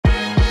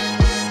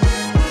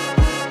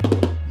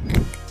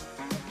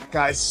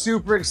Guys,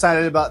 super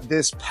excited about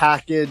this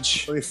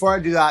package. But before I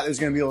do that, there's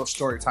gonna be a little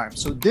story time.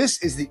 So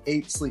this is the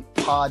 8 Sleep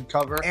pod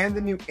cover and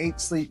the new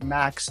 8 Sleep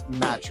Max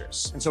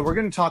mattress. And so we're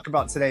gonna talk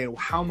about today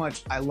how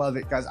much I love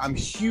it, guys. I'm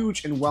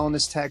huge in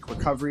wellness tech,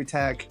 recovery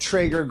tech,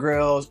 Traeger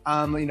grills.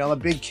 I'm a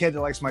big kid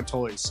that likes my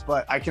toys.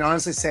 But I can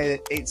honestly say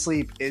that 8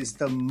 Sleep is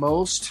the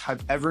most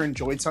I've ever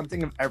enjoyed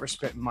something I've ever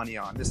spent money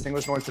on. This thing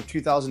was north of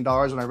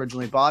 $2,000 when I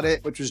originally bought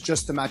it, which was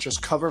just the mattress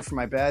cover for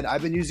my bed.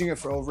 I've been using it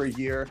for over a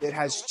year. It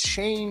has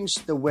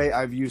changed the way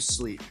I've used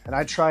sleep, and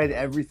I tried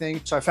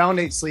everything. So I found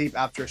 8 Sleep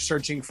after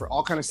searching for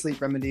all kind of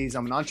sleep remedies.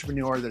 I'm an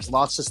entrepreneur. There's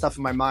lots of stuff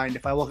in my mind.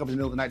 If I woke up in the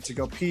middle of the night to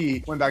go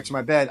pee, went back to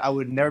my bed, I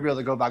would never be able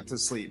to go back to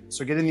sleep.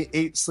 So getting the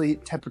 8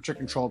 Sleep temperature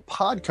controlled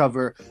pod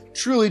cover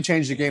truly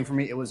changed the game for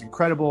me. It was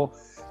incredible.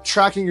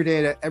 Tracking your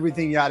data,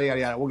 everything, yada, yada,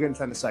 yada. We'll get into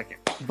that in a second.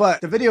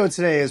 But the video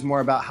today is more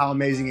about how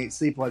amazing 8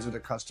 Sleep was with the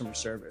customer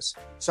service.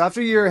 So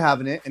after a year of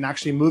having it and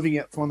actually moving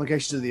it from one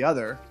location to the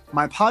other,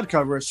 my pod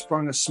cover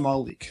sprung a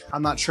small leak.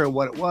 I'm not sure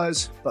what it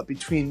was, but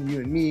between you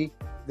and me,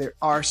 there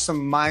are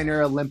some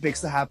minor Olympics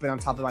that happen on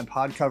top of my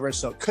pod cover.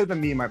 So it could have been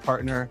me and my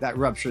partner that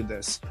ruptured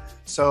this.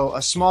 So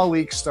a small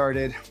leak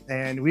started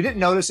and we didn't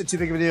notice it too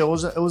big of a deal. It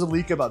was a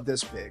leak about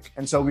this big.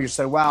 And so we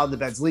said, wow, the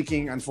bed's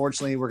leaking.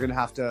 Unfortunately, we're gonna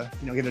have to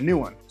get a new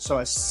one. So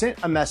I sent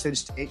a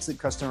message to 8 Sleep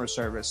customer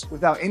service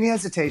without any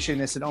hesitation.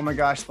 They said, oh my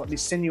gosh, let me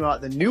send you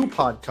out the new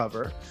pod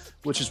cover,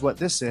 which is what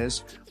this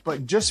is.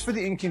 But just for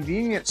the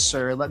inconvenience,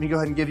 sir, let me go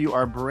ahead and give you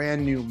our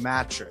brand new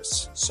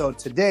mattress. So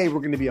today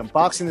we're gonna be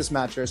unboxing this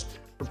mattress,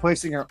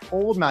 replacing our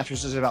old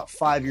mattresses about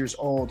 5 years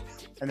old,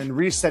 and then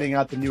resetting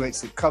up the new 8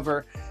 Sleep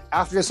cover.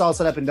 After this all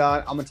set up and done,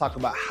 I'm gonna talk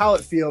about how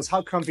it feels,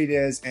 how comfy it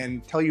is,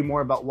 and tell you more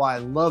about why I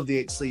love the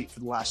 8 Sleep for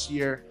the last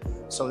year.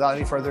 So without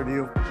any further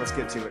ado, let's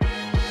get to it.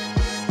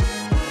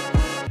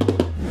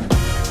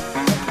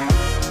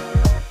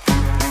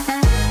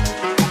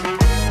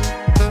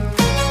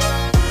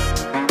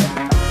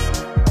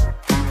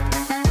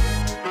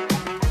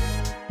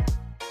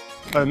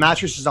 The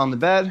mattress is on the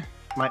bed,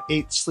 my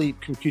 8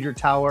 Sleep computer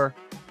tower.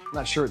 I'm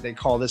not sure what they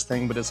call this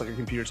thing, but it's like a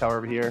computer tower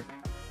over here.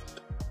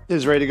 It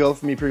is ready to go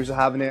for me previously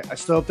having it. I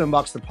still have to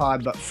unbox the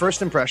pod, but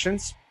first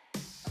impressions,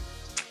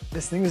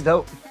 this thing is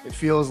dope. It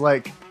feels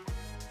like,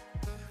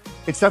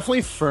 it's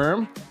definitely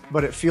firm,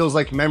 but it feels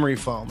like memory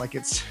foam. Like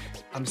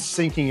I'm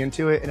sinking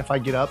into it, and if I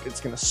get up,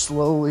 it's gonna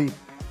slowly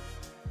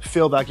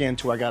fill back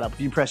into where I got up.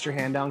 If you press your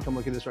hand down, come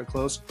look at this right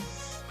close,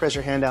 press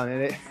your hand down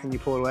in it, and you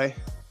pull it away,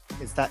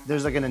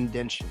 there's like an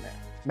indentation there.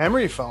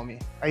 Memory foamy.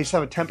 I used to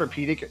have a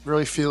Tempur-Pedic. It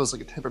really feels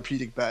like a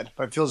Tempur-Pedic bed,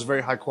 but it feels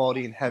very high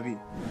quality and heavy.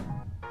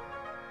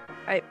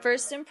 All right,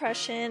 first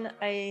impression,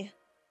 I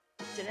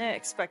didn't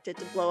expect it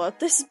to blow up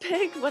this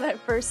big. When I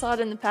first saw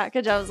it in the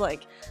package, I was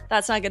like,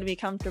 that's not gonna be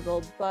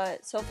comfortable,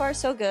 but so far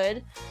so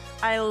good.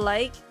 I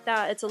like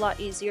that it's a lot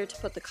easier to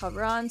put the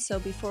cover on. So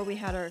before we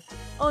had our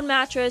own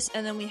mattress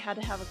and then we had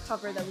to have a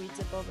cover that we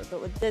zip over,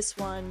 but with this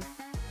one,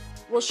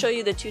 we'll show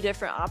you the two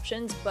different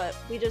options, but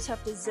we just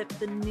have to zip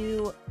the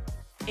new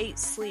 8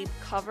 Sleep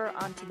cover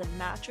onto the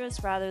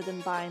mattress rather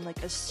than buying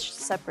like a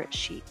separate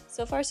sheet.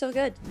 So far so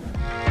good.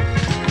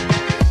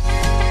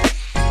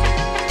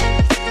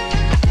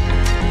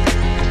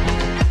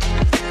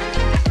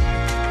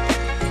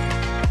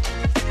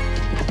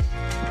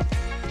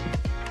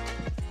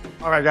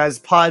 All right, guys,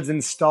 pod's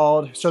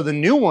installed. So the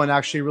new one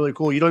actually really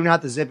cool. You don't even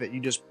have to zip it. You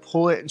just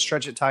pull it and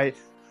stretch it tight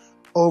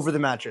over the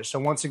mattress. So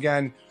once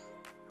again,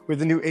 with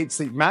the new 8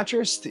 Sleep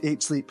mattress, the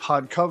 8 Sleep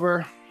pod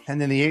cover, and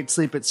then the 8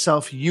 Sleep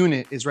itself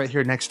unit is right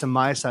here next to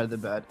my side of the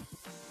bed.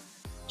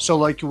 So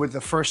like with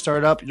the first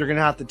startup, you're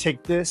gonna have to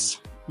take this,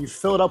 you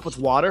fill it up with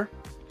water,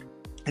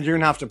 and you're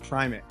gonna have to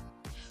prime it.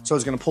 So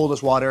it's gonna pull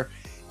this water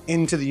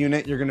into the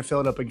unit. You're gonna fill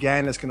it up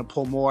again. It's gonna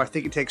pull more. I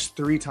think it takes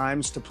 3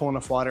 times to pull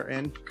enough water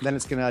in. Then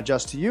it's gonna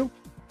adjust to you.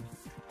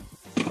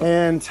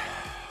 And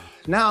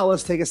now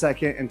let's take a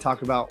second and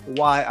talk about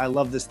why I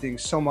love this thing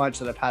so much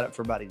that I've had it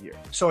for about a year.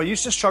 So I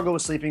used to struggle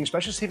with sleeping,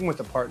 especially sleeping with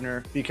a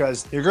partner,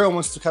 because your girl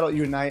wants to cuddle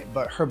you at night,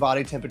 but her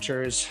body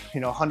temperature is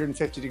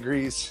 150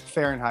 degrees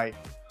Fahrenheit,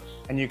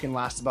 and you can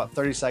last about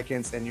 30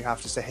 seconds and you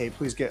have to say, hey,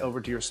 please get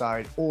over to your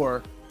side.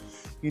 Or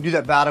you do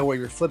that battle where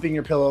you're flipping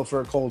your pillow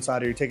for a cold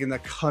side, or you're taking the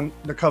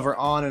cover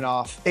on and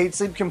off. 8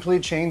 Sleep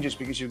completely changes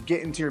because you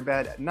get into your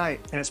bed at night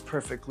and it's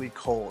perfectly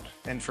cold.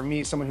 And for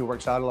me, someone who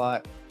works out a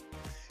lot,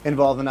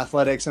 involved in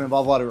athletics and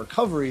involved a lot of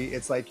recovery,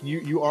 it's like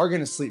you are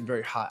gonna sleep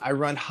very hot. I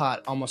run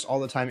hot almost all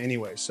the time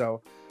anyway.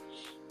 So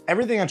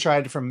everything I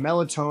tried, from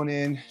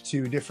melatonin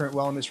to different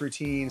wellness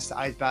routines to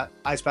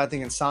ice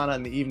bathing and sauna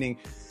in the evening,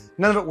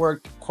 none of it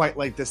worked quite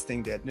like this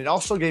thing did. And it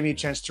also gave me a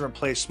chance to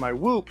replace my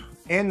Whoop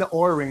and the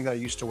Oura Ring that I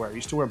used to wear. I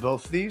used to wear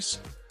both of these,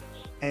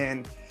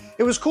 and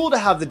it was cool to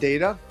have the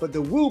data, but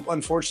the Whoop,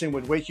 unfortunately,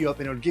 would wake you up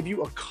and it would give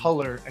you a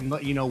color and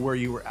let you know where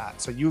you were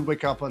at. So you would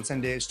wake up on some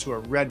days to a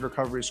red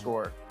recovery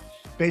score.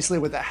 Basically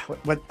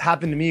what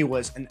happened to me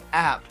was an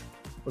app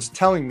was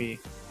telling me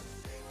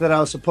that I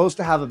was supposed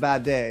to have a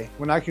bad day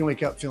when I can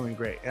wake up feeling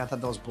great. And I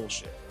thought that was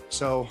bullshit.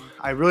 So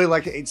I really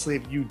like the 8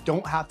 Sleep. You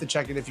don't have to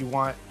check it if you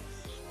want.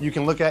 You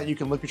can look at your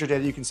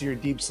data, you can see your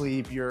deep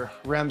sleep, your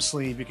REM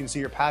sleep, you can see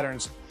your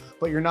patterns,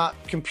 but you're not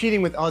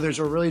competing with others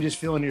or really just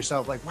feeling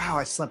yourself like, wow,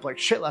 I slept like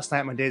shit last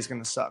night, my day's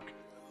gonna suck.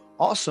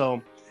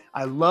 Also,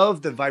 I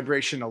love the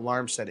vibration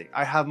alarm setting.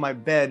 I have my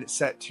bed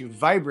set to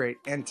vibrate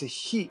and to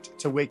heat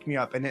to wake me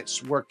up, and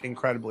it's worked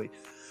incredibly.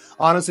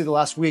 Honestly, the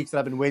last week that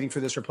I've been waiting for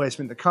this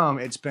replacement to come,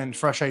 it's been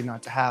frustrating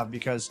not to have,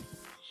 because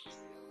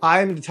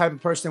I'm the type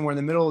of person where in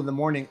the middle of the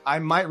morning, I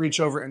might reach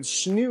over and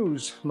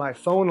snooze my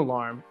phone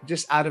alarm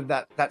just out of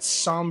that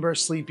somber,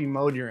 sleepy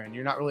mode you're in.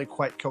 You're not really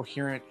quite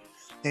coherent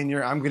in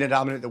your I'm gonna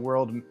dominate the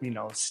world,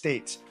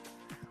 state.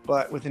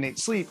 But with innate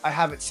sleep, I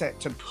have it set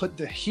to put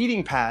the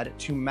heating pad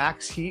to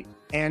max heat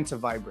and to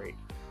vibrate.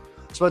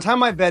 So by the time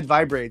my bed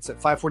vibrates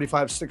at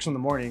 5:45, 6 in the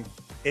morning,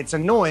 it's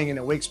annoying and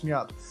it wakes me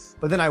up.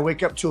 But then I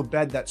wake up to a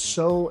bed that's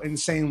so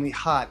insanely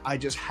hot, I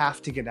just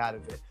have to get out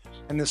of it.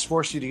 And this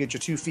forces you to get your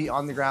 2 feet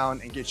on the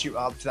ground and get you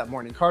up to that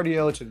morning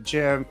cardio, to the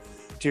gym,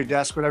 to your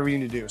desk, whatever you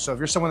need to do. So if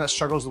you're someone that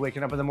struggles with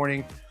waking up in the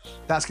morning,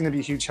 that's gonna be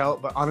a huge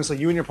help. But honestly,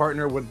 you and your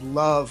partner would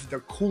love the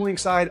cooling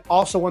side.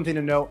 Also, one thing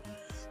to note,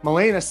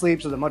 Milena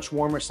sleeps with a much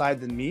warmer side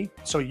than me.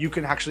 So you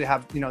can actually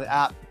have, the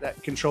app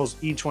that controls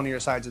each one of your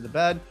sides of the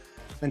bed.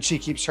 And she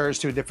keeps hers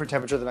to a different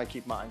temperature than I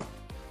keep mine.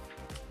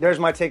 There's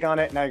my take on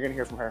it. Now you're gonna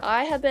hear from her.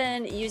 I have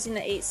been using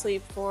the 8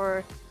 Sleep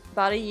for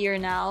about a year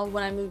now.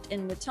 When I moved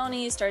in with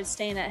Tony, started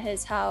staying at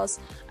his house,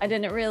 I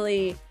didn't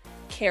really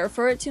care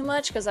for it too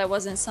much because I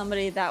wasn't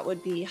somebody that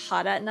would be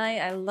hot at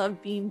night. I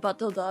love being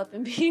bundled up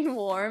and being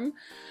warm.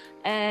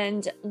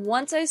 And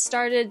once I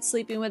started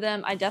sleeping with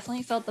him, I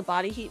definitely felt the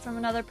body heat from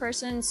another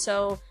person.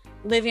 So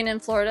living in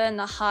Florida in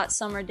the hot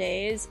summer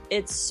days,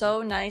 it's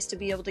so nice to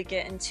be able to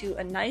get into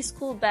a nice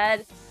cool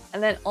bed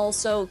and then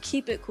also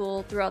keep it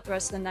cool throughout the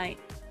rest of the night.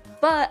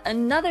 But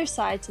another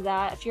side to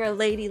that, if you're a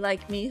lady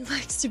like me who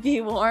likes to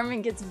be warm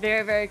and gets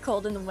very, very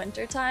cold in the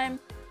winter time,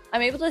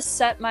 I'm able to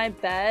set my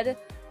bed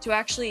to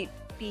actually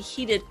be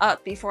heated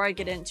up before I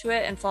get into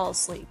it and fall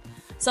asleep.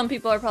 Some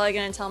people are probably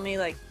going to tell me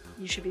like,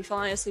 you should be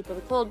falling asleep with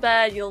a cold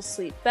bed, you'll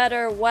sleep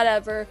better,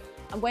 whatever.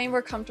 I'm way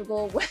more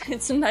comfortable when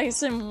it's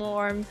nice and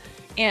warm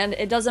and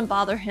it doesn't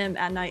bother him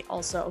at night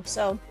also.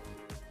 So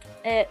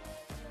it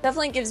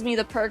definitely gives me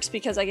the perks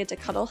because I get to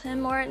cuddle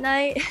him more at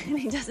night and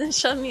he doesn't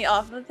shove me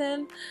off of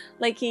him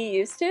like he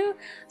used to.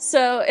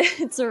 So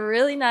it's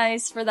really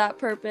nice for that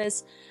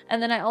purpose.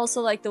 And then I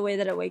also like the way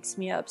that it wakes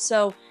me up.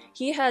 So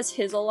he has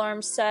his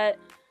alarm set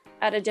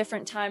at a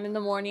different time in the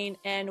morning,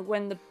 and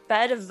when the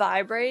bed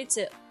vibrates,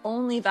 it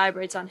only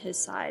vibrates on his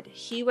side.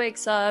 He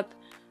wakes up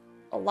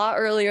a lot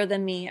earlier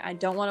than me. I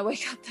don't want to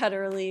wake up that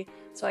early,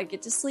 so I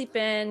get to sleep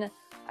in.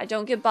 I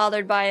don't get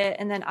bothered by it,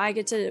 and then I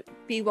get to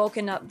be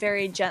woken up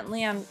very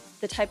gently. I'm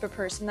the type of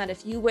person that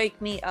if you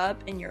wake me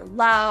up and you're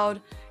loud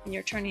and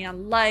you're turning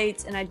on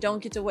lights and I don't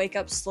get to wake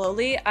up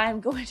slowly, I'm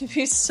going to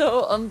be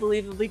so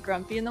unbelievably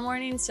grumpy in the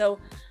morning. So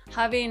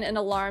having an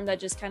alarm that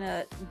just kind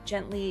of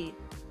gently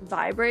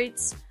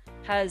vibrates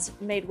has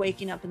made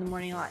waking up in the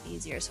morning a lot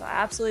easier. So I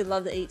absolutely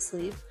love the 8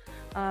 Sleep.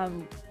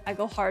 I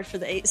go hard for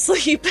the 8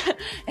 Sleep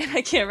and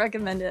I can't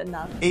recommend it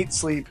enough. 8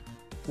 Sleep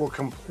will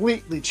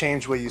completely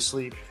change the way you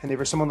sleep. And if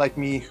you're someone like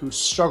me who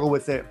struggle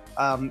with it,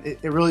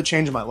 it really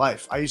changed my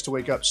life. I used to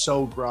wake up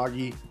so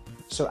groggy,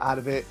 so out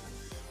of it,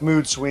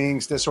 mood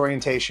swings,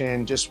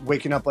 disorientation, just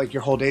waking up like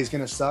your whole day is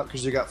gonna suck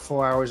because you got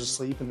 4 hours of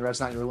sleep and the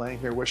rest of the night you're laying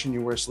here wishing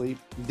you were asleep.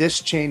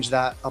 This changed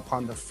that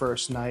upon the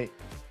first night.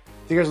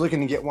 If you guys are looking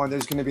to get one,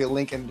 there's gonna be a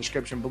link in the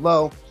description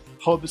below.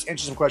 Hope this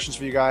answers some questions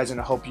for you guys and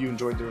I hope you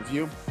enjoyed the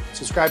review.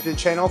 Subscribe to the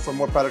channel for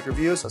more product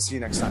reviews. I'll see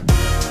you next time.